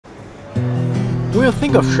When you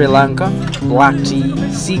think of Sri Lanka, black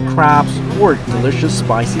tea, sea crabs, or delicious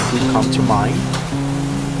spicy food come to mind?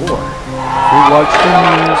 Or if you watch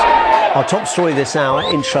the news. Our top story this hour: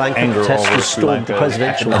 in Sri Lanka, protesters stormed the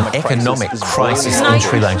presidential economic crisis in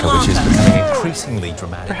Sri Lanka, which is becoming increasingly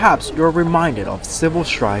dramatic. Perhaps you're reminded of civil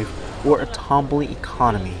strife or a tumbling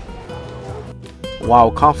economy.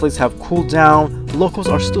 While conflicts have cooled down, locals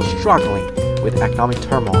are still struggling with economic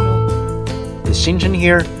turmoil. It's Shinchen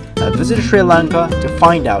here. I visited Sri Lanka to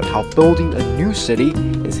find out how building a new city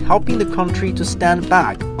is helping the country to stand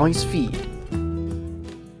back on its feet.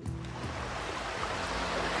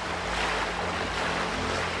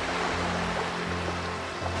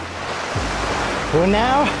 Well,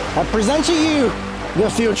 now I present to you the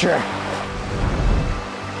future.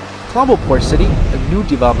 Colombo Port City, a new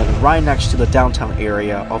development right next to the downtown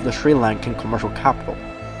area of the Sri Lankan commercial capital.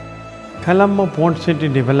 Colombo Port City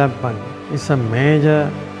development is a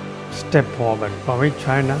major step forward for which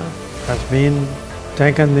China has been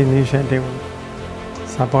taken the initiative,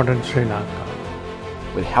 supported Sri Lanka.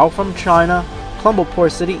 With help from China, Colombo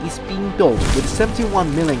Port City is being built with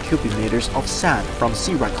 71 million cubic meters of sand from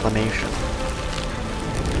sea reclamation.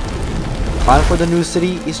 The plan for the new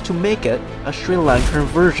city is to make it a Sri Lankan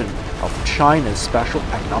version of China's special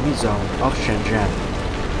economic zone of Shenzhen.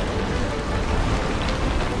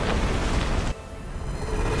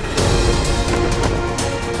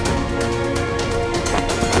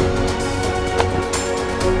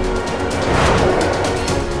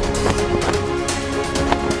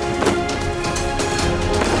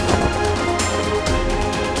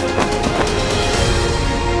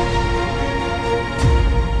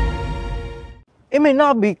 It may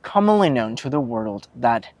not be commonly known to the world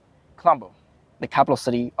that Colombo, the capital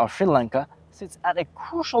city of Sri Lanka, sits at a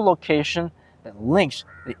crucial location that links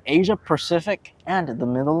the Asia-Pacific and the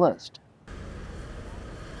Middle East.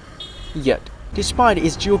 Yet, despite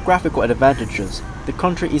its geographical advantages, the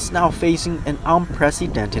country is now facing an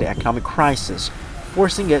unprecedented economic crisis,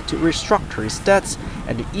 forcing it to restructure its debts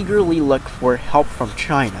and eagerly look for help from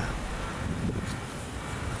China.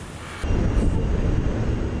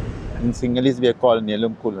 In Sinhalese we call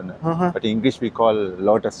Nelum Kuluna, but in English we call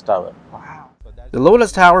Lotus Tower. Wow. The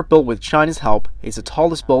Lotus Tower, built with Chinese help, is the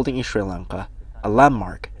tallest building in Sri Lanka, a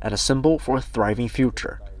landmark and a symbol for a thriving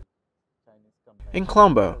future. In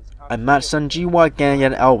Colombo, I met Sanjeewa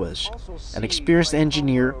Ganyan Elvis, an experienced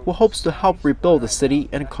engineer who hopes to help rebuild the city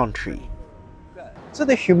and country. So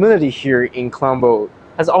the humidity here in Colombo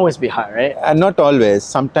has always been high, right? Not always,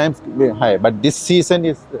 sometimes high, but this season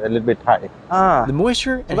is a little bit high. The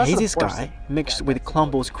moisture and hazy sky mixed with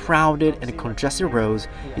Colombo's crowded and congested roads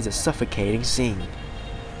is a suffocating scene.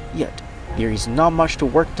 Yet, there is not much to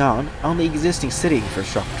work done on the existing city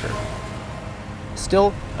infrastructure.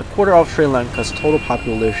 Still, a quarter of Sri Lanka's total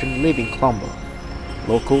population live in Colombo.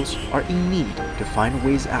 Locals are in need to find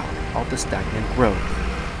ways out of the stagnant growth.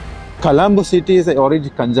 Colombo city is already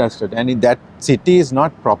congested, and that city is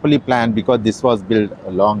not properly planned because this was built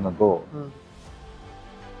long ago.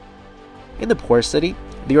 In the port city,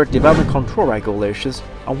 there are development control regulations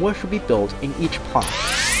on what should be built in each plot.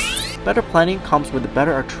 Better planning comes with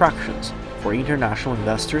better attractions for international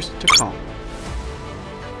investors to come.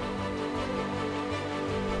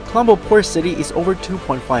 Colombo Port City is over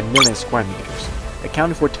 2.5 million square meters,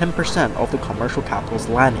 accounting for 10% of the commercial capital's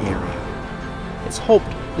land area. It's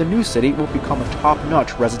hoped the new city will become a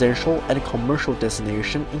top-notch residential and commercial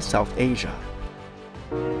destination in South Asia.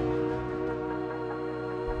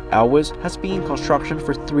 Elvis has been in construction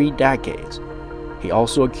for 3 decades. He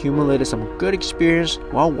also accumulated some good experience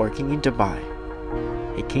while working in Dubai.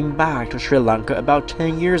 He came back to Sri Lanka about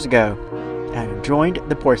 10 years ago and joined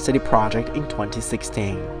the Port City project in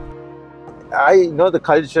 2016. I know the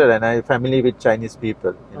culture and I'm familiar with Chinese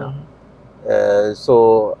people, you know.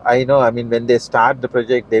 So I know, when they start the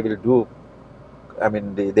project, they will do,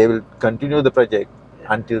 they will continue the project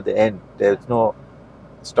until the end. There's no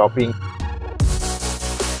stopping.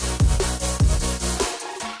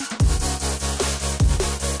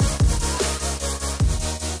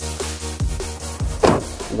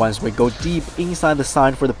 Once we go deep inside the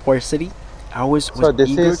sign for the port city, Elvis was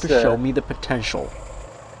eager to show me the potential.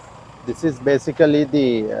 This is basically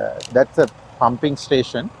that's a pumping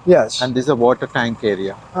station. Yes. And this is a water tank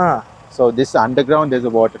area. So this underground is a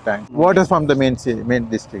water tank. Water from the main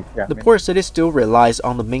district. Yeah, the port city still relies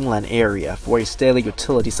on the mainland area for its daily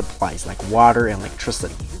utility supplies like water and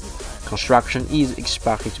electricity. Construction is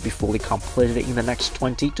expected to be fully completed in the next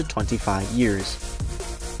 20 to 25 years.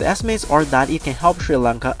 The estimates are that it can help Sri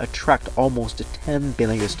Lanka attract almost $10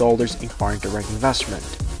 billion in foreign direct investment,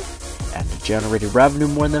 and generate revenue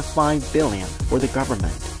more than $5 billion for the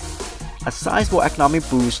government. a sizable economic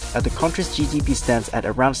boost as the country's GDP stands at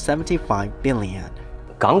around 75 billion.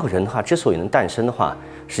 港口城的话，之所以能诞生的话，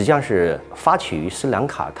实际上是发起于斯里兰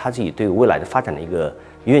卡他自己对未来的发展的一个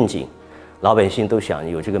愿景，老百姓都想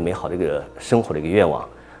有这个美好的一个生活的一个愿望。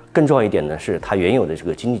更重要一点呢，是它原有的这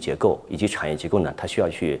个经济结构以及产业结构呢，它需要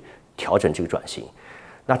去调整这个转型。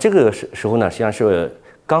那这个时候呢，实际上是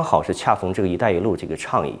刚好是恰逢这个“一带一路”这个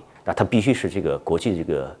倡议，那它必须是这个国际这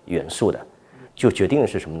个元素的，就决定的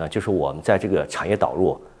是什么呢？就是我们在这个产业导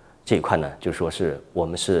入这一块呢，就说是我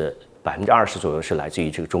们是20%左右是来自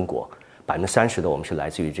于这个中国，30%的我们是来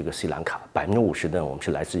自于这个斯里兰卡，50%的我们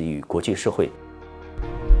是来自于国际社会。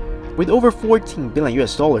With over $14 billion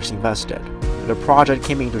invested, the project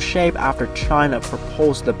came into shape after China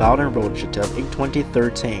proposed the Belt and Road Initiative in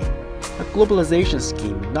 2013, a globalization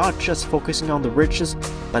scheme not just focusing on the richest,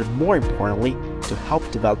 but more importantly, to help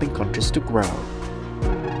developing countries to grow.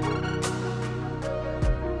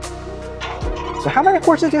 So how many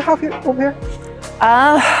horses do you have here over here?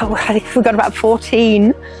 I think we've got about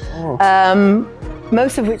 14.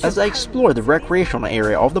 Most of which. As I explore the recreational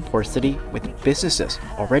area of the port city with businesses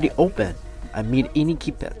already open, I meet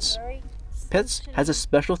Iniki Pitts. Pitts has a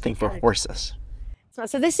special thing for horses.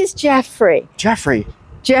 So this is Jeffrey.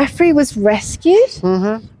 Jeffrey was rescued.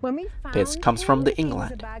 When we found Pitts comes from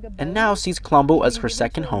England and now sees Colombo as her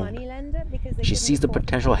second home. She sees the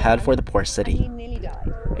potential ahead for the port city.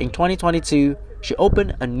 In 2022, she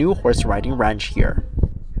opened a new horse riding ranch here.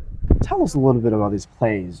 Tell us a little bit about this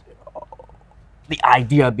place. The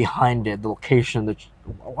idea behind it, the location.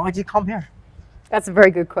 Why did you come here? That's a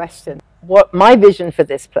very good question. What my vision for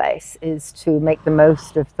this place is to make the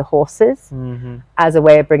most of the horses as a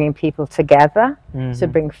way of bringing people together, to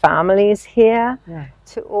bring families here,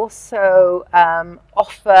 to also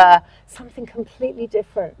offer something completely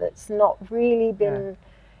different that's not really been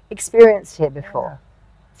experienced here before.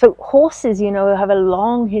 So horses, you know, have a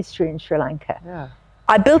long history in Sri Lanka.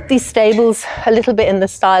 I built these stables a little bit in the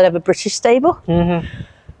style of a British stable.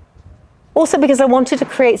 Also because I wanted to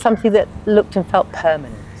create something that looked and felt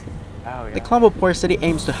permanent. The Colombo Port City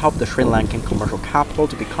aims to help the Sri Lankan commercial capital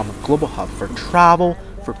to become a global hub for travel,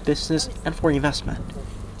 for business, and for investment.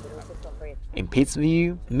 In Pete's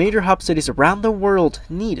view, major hub cities around the world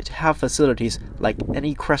need to have facilities like an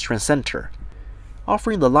equestrian center,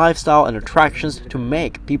 offering the lifestyle and attractions to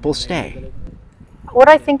make people stay. What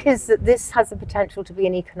I think is that this has the potential to be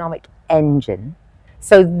an economic engine.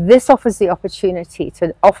 So this offers the opportunity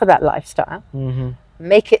to offer that lifestyle,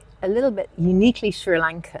 make it a little bit uniquely Sri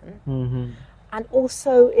Lankan, and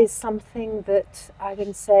also is something that I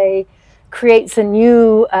can say creates a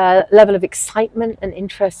new level of excitement and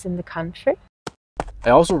interest in the country. I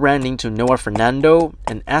also ran into Noah Fernando,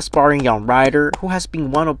 an aspiring young rider who has been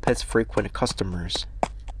one of Pitt's frequent customers.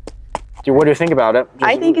 What do you think about it?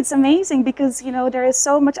 I think it's amazing because, you know, there is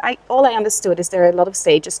so much. All I understood is there are a lot of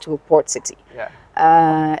stages to a port city.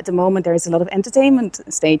 At the moment, there is a lot of entertainment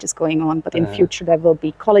stages going on, but in future there will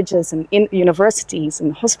be colleges and universities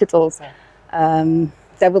and hospitals.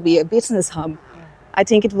 There will be a business hub. I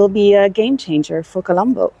think it will be a game changer for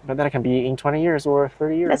Colombo. But that can be in 20 years or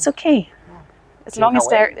 30 years. That's okay. As long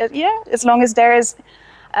as there is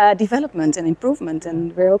development and improvement,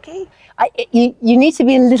 and we're okay. You need to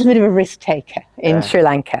be a little bit of a risk taker in Sri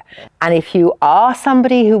Lanka. And if you are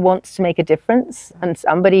somebody who wants to make a difference and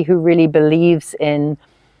somebody who really believes in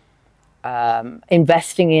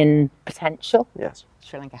investing in potential,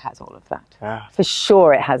 Sri Lanka has all of that. For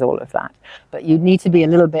sure it has all of that. But you need to be a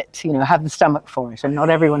little bit, you know, have the stomach for it. And not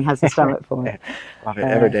everyone has the stomach for it. Love it.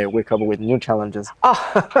 Every day we come up with new challenges.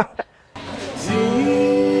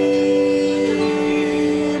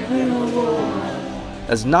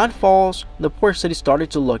 As night falls, the port city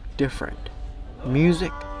started to look different.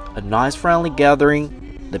 Music, a nice friendly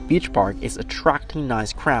gathering, the beach park is attracting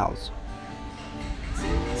nice crowds.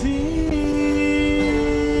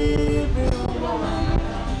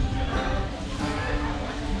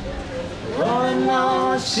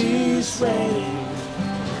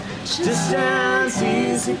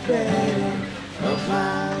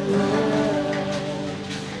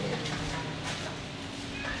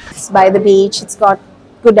 It's by the beach, it's got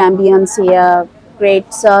good ambience here,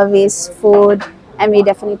 great service, food, and we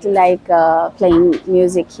definitely like playing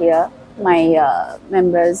music here, my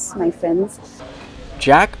members, my friends.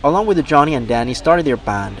 Jack, along with Johnny and Danny, started their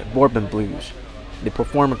band, Bourbon Blues. They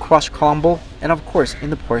perform across Colombo and of course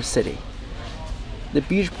in the port city. The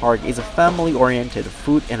beach park is a family-oriented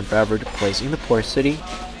food and beverage place in the port city.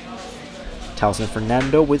 Towson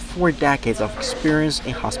Fernando, with 4 decades of experience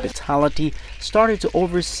in hospitality, started to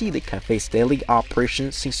oversee the cafe's daily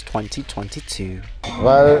operation since 2022.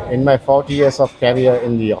 Well, in my 40 years of career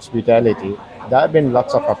in the hospitality, there have been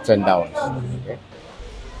lots of ups and downs. Okay?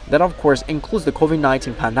 That, of course, includes the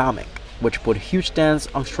COVID-19 pandemic, which put huge dents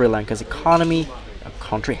on Sri Lanka's economy, a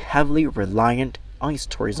country heavily reliant on its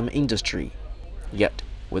tourism industry. Yet,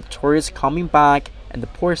 with tourists coming back and the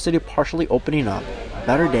port city partially opening up,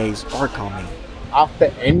 better days are coming.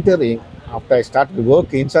 After I started to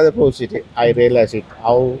work inside the port city, I realized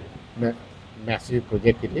how massive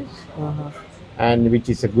project it is, and which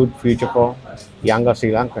is a good future for younger Sri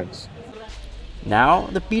Lankans. Now,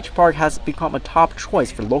 the beach park has become a top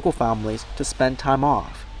choice for local families to spend time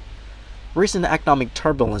off. Recent economic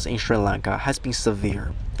turbulence in Sri Lanka has been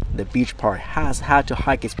severe. The beach park has had to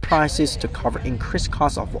hike its prices to cover increased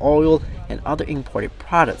costs of oil and other imported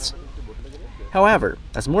products. However,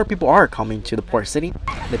 as more people are coming to the port city,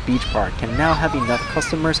 the beach park can now have enough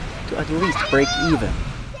customers to at least break even.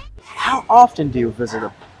 How often do you visit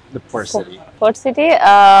the port city? Port City,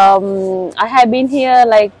 I have been here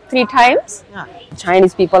like 3 times. Yeah.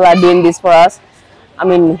 Chinese people are doing this for us. I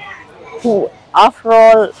mean, after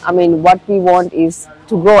all, I mean, what we want is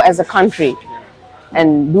to grow as a country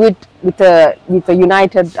and do it with a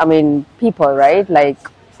united, I mean, people, right? Like,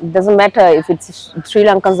 it doesn't matter if it's Sri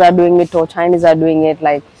Lankans are doing it or Chinese are doing it.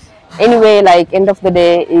 Like, anyway, like, end of the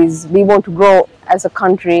day is we want to grow as a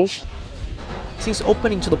country. Since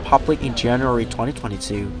opening to the public in January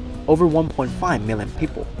 2022, over 1.5 million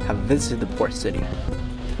people have visited the port city.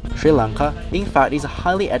 Sri Lanka, in fact, is a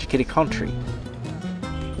highly educated country.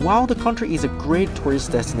 While the country is a great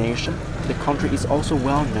tourist destination, the country is also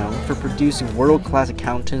well known for producing world-class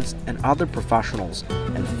accountants and other professionals,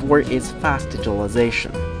 and for its fast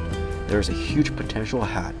digitalization. There is a huge potential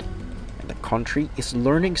ahead, and the country is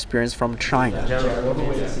learning experience from China.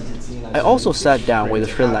 I also sat down with the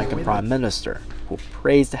Sri Lankan Prime Minister, who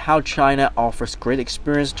praised how China offers great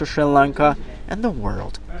experience to Sri Lanka and the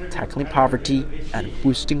world, tackling poverty and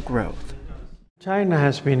boosting growth. China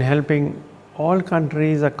has been helping all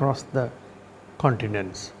countries across the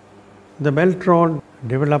continents. The Belt Road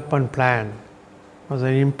Development Plan was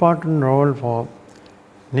an important role for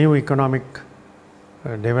new economic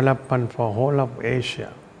development for whole of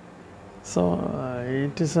Asia. So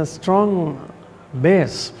it is a strong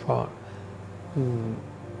base for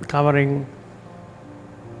covering,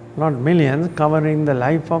 not millions, covering the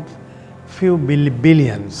life of few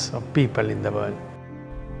billions of people in the world.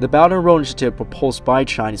 The Belt and Road Initiative proposed by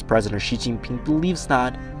Chinese President Xi Jinping believes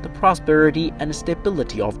that the prosperity and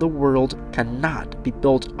stability of the world cannot be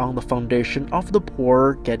built on the foundation of the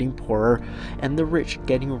poor getting poorer and the rich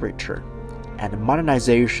getting richer, and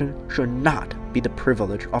modernization should not be the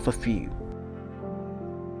privilege of a few.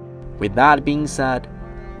 With that being said,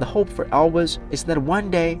 the hope for Elvis is that one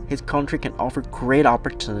day his country can offer great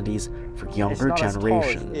opportunities for younger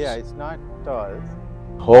generations. Yeah, it's not tall.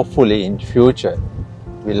 Hopefully in future,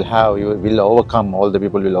 we'll overcome, all the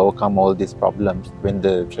people will overcome all these problems when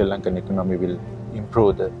the Sri Lankan economy will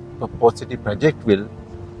improve. The Port City project will,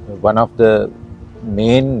 one of the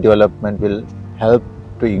main development will help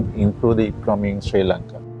to improve the economy in Sri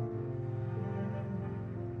Lanka.